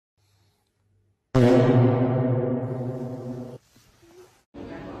Dude,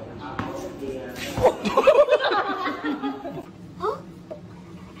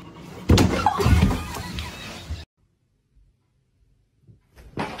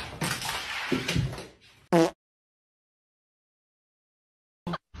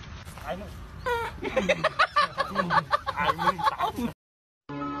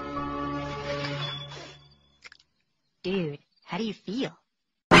 how do you feel?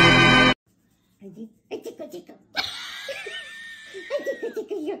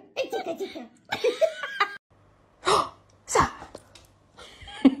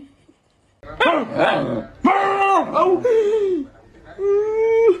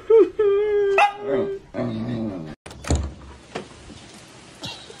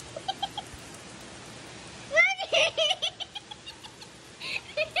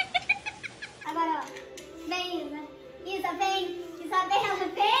 Agora, vem, Isa. Isa, vem. Isabela,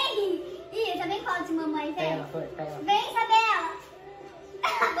 vem. Isa, vem colo de mamãe, vem. Vem, Isabela.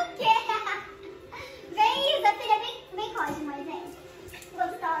 O quê? Vem, Isa, filha, vem colo de mãe, vem.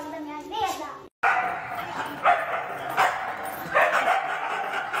 Gostosa da minha vida.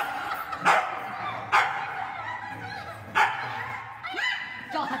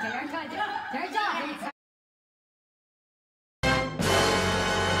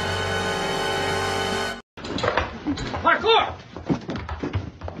 Parkour!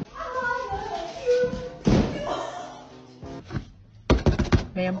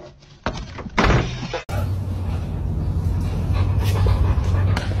 Ma'am.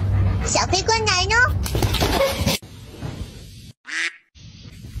小飞棍来呢。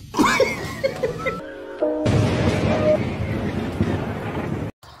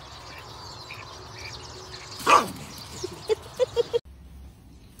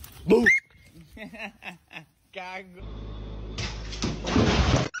Cago.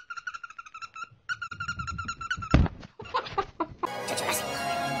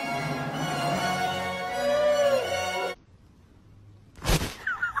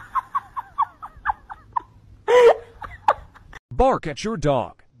 Bark at your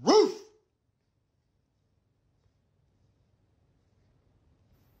dog. Roof!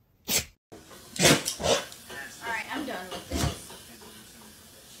 Alright, I'm done with this.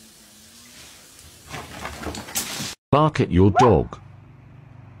 Bark at your dog.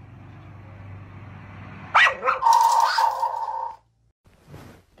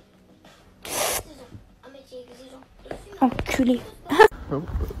 Enculé.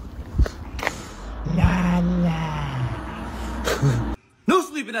 No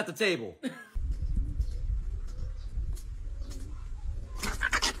sleeping at the table!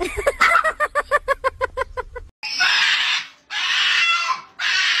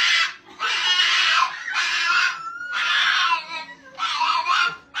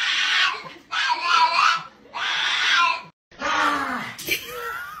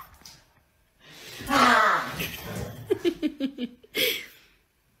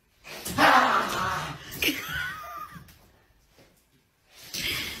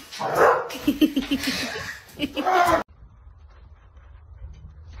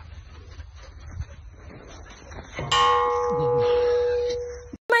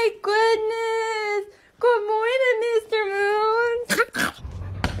 My goodness! Good morning, Mr. Moon!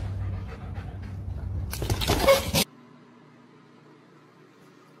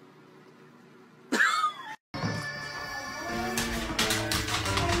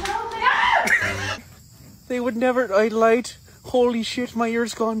 They would never. I lied. Holy shit, my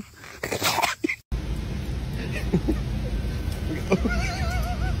ear's gone.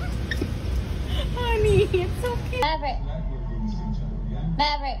 Honey, it's okay. Maverick.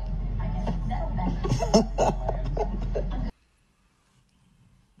 Maverick.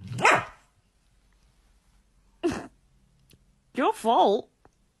 Your fault.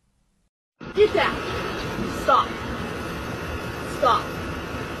 Get that! Stop. Stop.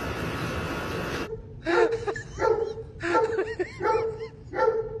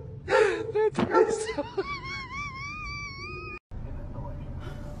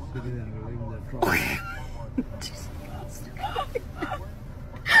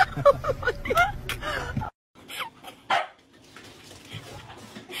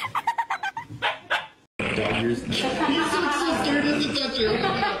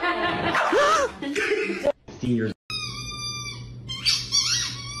 Seniors.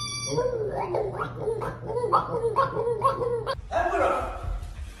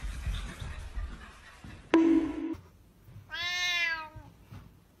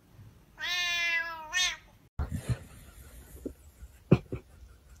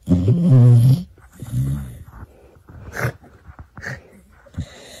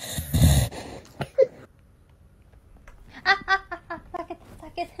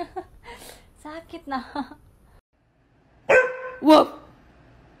 Malapit na. Woof!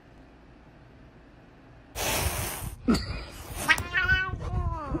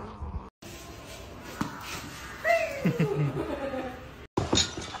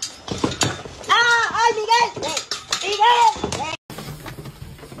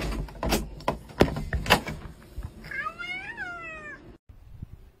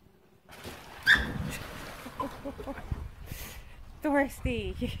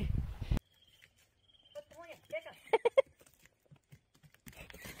 Thirsty.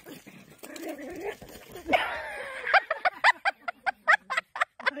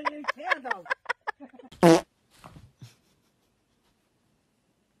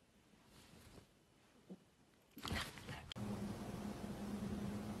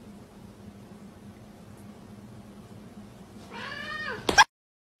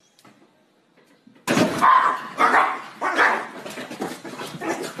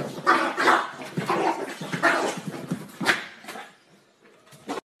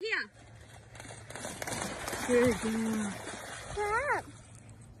 Good girl. Stop.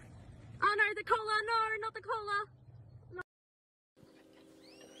 Oh no, the cola. No, not the cola.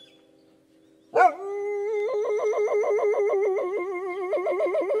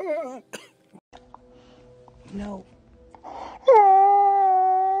 No.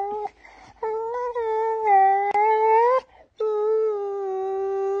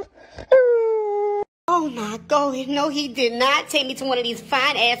 Oh my God, no he did not take me to one of these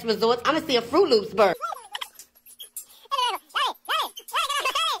fine ass resorts. I'm gonna see a Fruit Loops bird.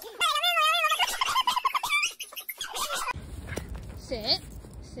 Sit.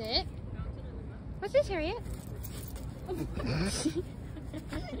 Sit. What's this, Harriet?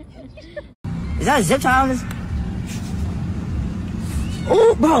 Is that a zip tie on this?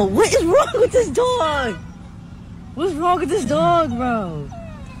 Oh, bro, what is wrong with this dog? What's wrong with this dog, bro?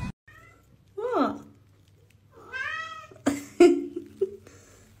 What?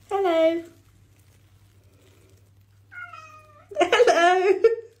 Hello. Hello.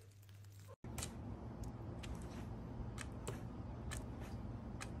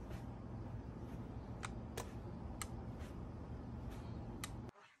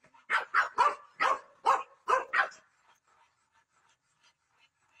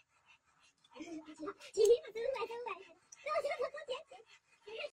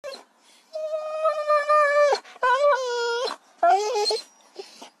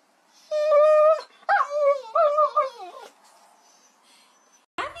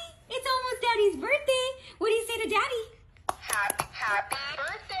 It's almost Daddy's birthday. What do you say to Daddy? Happy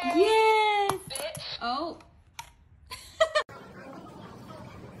birthday! Yes. Bitch. Oh.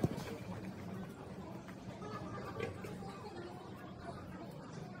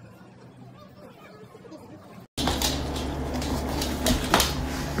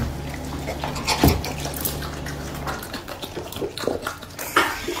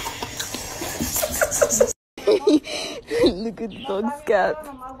 Look at the dog's scalp.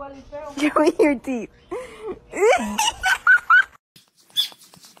 Show me your teeth. Who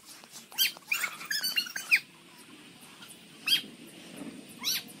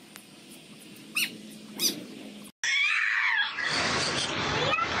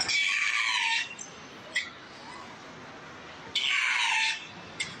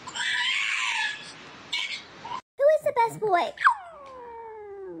is the best boy?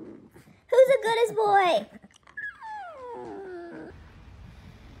 Who's the goodest boy?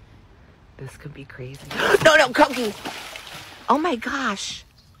 This could be crazy. No, Cookie! Oh my gosh.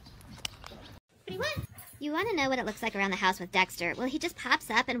 What do you want? You want to know what it looks like around the house with Dexter? Well, he just pops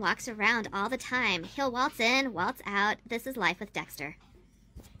up and walks around all the time. He'll waltz in, waltz out. This is life with Dexter.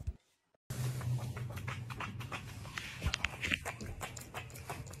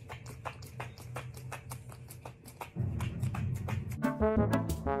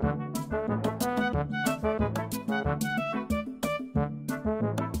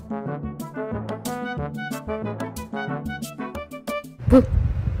 Woof.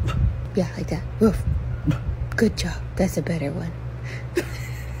 Yeah, like that. Woof. Good job. That's a better one.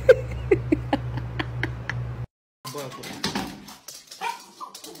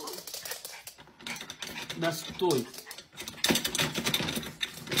 Настой.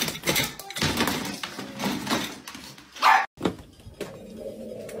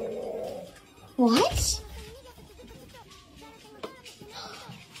 What?